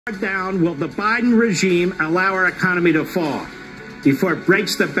Down will the Biden regime allow our economy to fall before it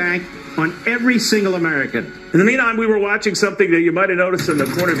breaks the bank on every single American? In the meantime, we were watching something that you might have noticed in the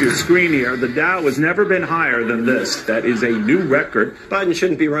corner of your screen here. The Dow has never been higher than this. That is a new record. Biden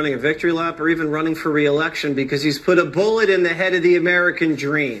shouldn't be running a victory lap or even running for re-election because he's put a bullet in the head of the American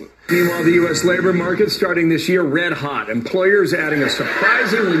dream. Meanwhile, the U.S. labor market starting this year red hot. Employers adding a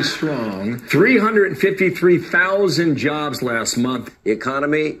surprisingly strong 353,000 jobs last month. The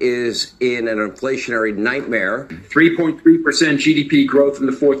economy is in an inflationary nightmare. 3.3% GDP growth in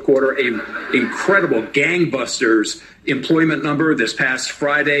the fourth quarter, a incredible gangbusters employment number this past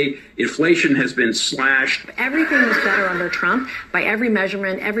Friday. Inflation has been slashed. Everything was better under Trump by every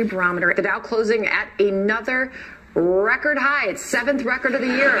measurement, every barometer. The Dow closing at another record high. It's seventh record of the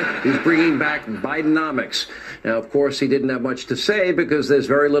year. He's bringing back Bidenomics. Now, of course, he didn't have much to say because there's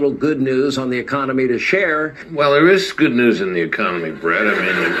very little good news on the economy to share. Well, there is good news in the economy, Brett. I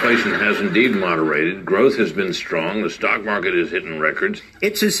mean, inflation has indeed moderated. Growth has been strong. The stock market is hitting records.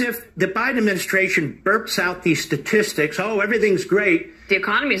 It's as if the Biden administration burps out these statistics. Oh, everything's great. The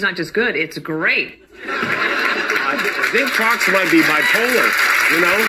economy is not just good, it's great. I think Fox might be bipolar, you know?